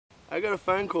I got a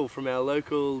phone call from our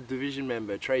local division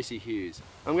member, Tracy Hughes.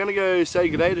 I'm going to go say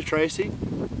good day to Tracy,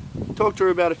 talk to her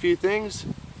about a few things,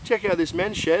 check out this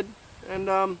men's shed, and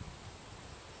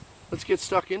let's get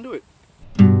stuck into it.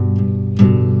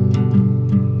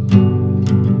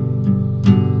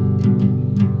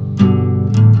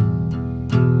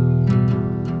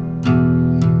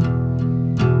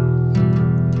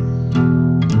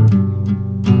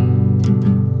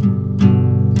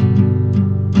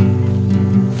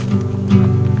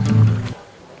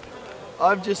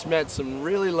 I've just met some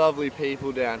really lovely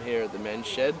people down here at the men's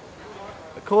shed.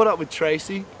 I caught up with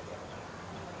Tracy.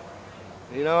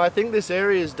 You know, I think this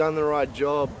area has done the right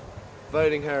job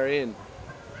voting her in.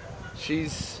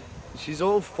 She's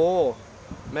all for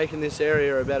making this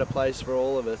area a better place for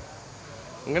all of us.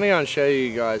 I'm gonna go and show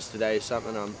you guys today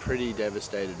something I'm pretty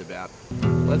devastated about.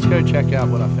 Let's go check out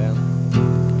what I found.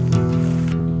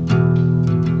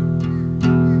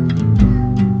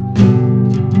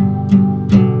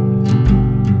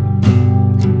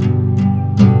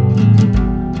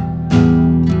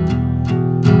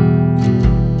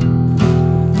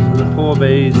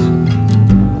 Bees. I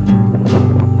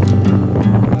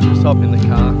just hop in the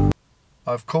car.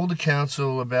 I've called the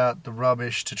council about the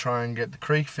rubbish to try and get the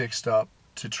creek fixed up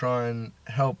to try and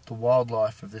help the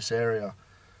wildlife of this area.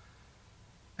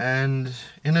 And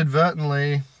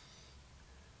inadvertently,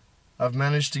 I've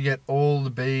managed to get all the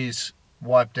bees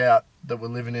wiped out that were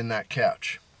living in that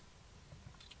couch.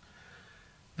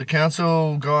 The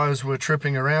council guys were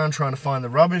tripping around trying to find the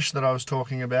rubbish that I was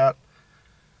talking about.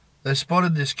 They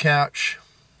spotted this couch,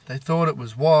 they thought it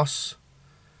was wasps,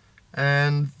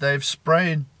 and they've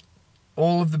sprayed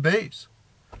all of the bees.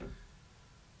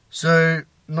 So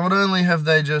not only have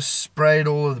they just sprayed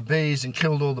all of the bees and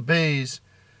killed all the bees,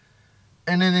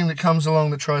 anything that comes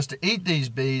along that tries to eat these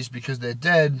bees because they're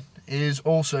dead is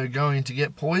also going to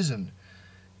get poisoned.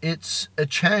 It's a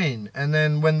chain, and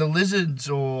then when the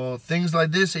lizards or things like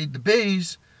this eat the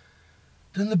bees,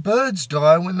 then the birds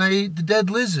die when they eat the dead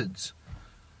lizards.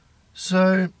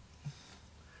 So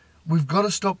we've got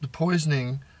to stop the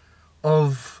poisoning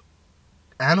of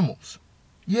animals.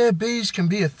 Yeah, bees can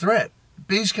be a threat.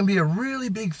 Bees can be a really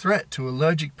big threat to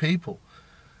allergic people.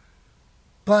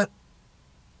 But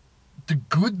the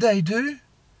good they do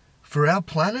for our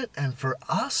planet and for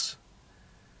us,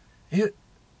 it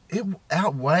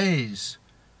outweighs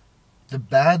the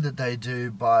bad that they do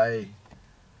by,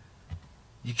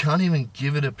 you can't even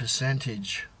give it a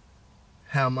percentage.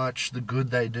 How much the good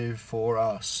they do for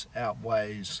us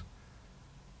outweighs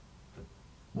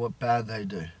what bad they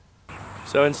do.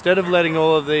 So instead of letting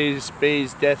all of these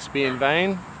bees' deaths be in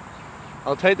vain,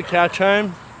 I'll take the couch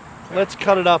home, let's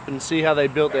cut it up and see how they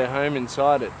built their home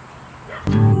inside it.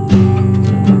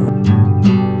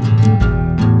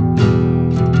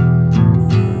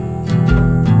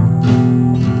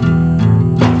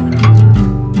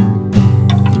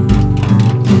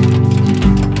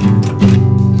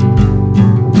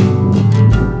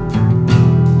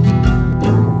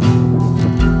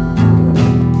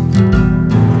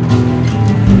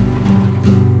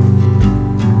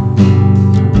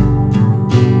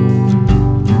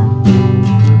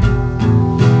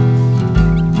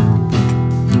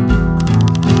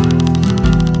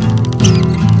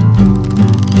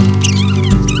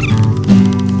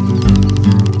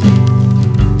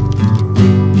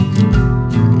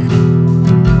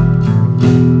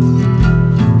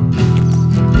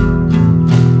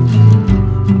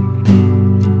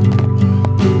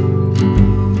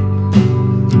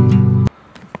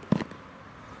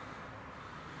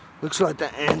 Looks like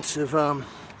the ants have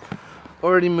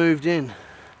already moved in.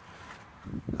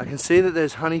 I can see that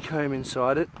there's honeycomb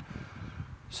inside it.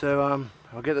 So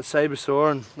I'll get the saber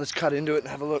saw and let's cut into it and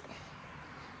have a look.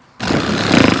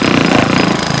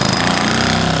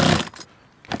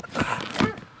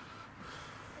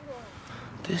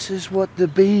 This is what the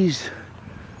bees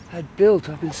had built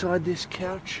up inside this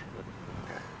couch.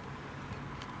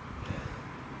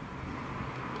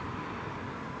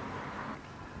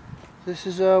 This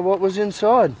is what was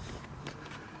inside.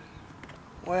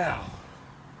 Wow.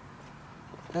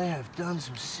 They have done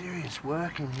some serious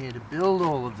work in here to build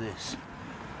all of this.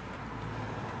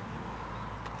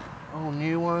 All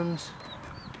new ones.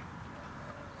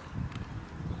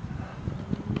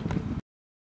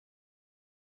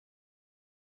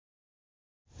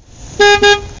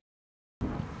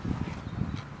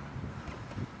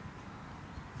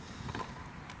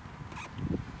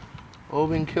 All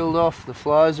been killed off, the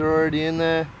flies are already in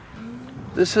there.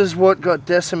 This is what got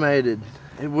decimated.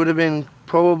 It would have been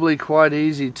probably quite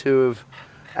easy to have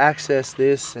accessed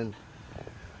this and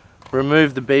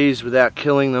removed the bees without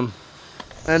killing them.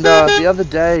 And the other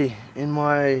day in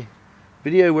my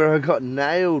video where I got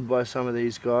nailed by some of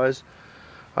these guys.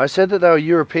 I said that they were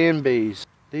European bees.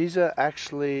 These are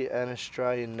actually an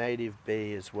Australian native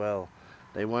bee as well.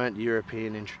 They weren't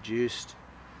European introduced.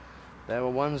 They were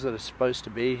ones that are supposed to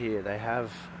be here. They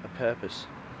have a purpose.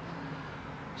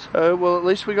 So, well, at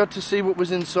least we got to see what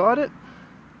was inside it.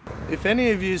 If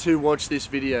any of you who watch this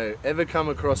video ever come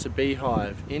across a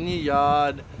beehive in your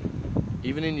yard,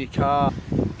 even in your car,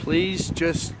 please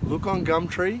just look on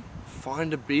Gumtree,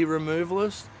 find a bee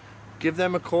removalist, give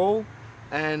them a call,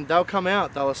 and they'll come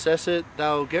out, they'll assess it,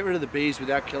 they'll get rid of the bees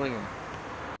without killing them.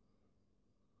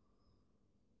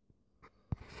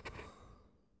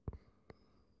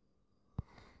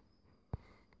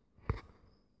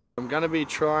 I'm going to be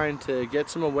trying to get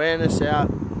some awareness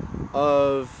out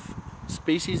of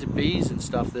species of bees and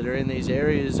stuff that are in these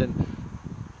areas and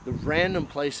the random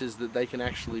places that they can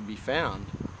actually be found,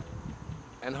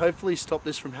 and hopefully stop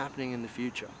this from happening in the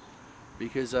future.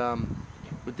 Because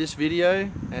with this video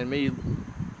and me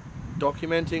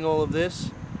documenting all of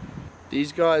this,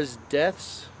 these guys'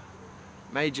 deaths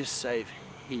may just save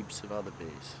heaps of other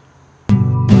bees.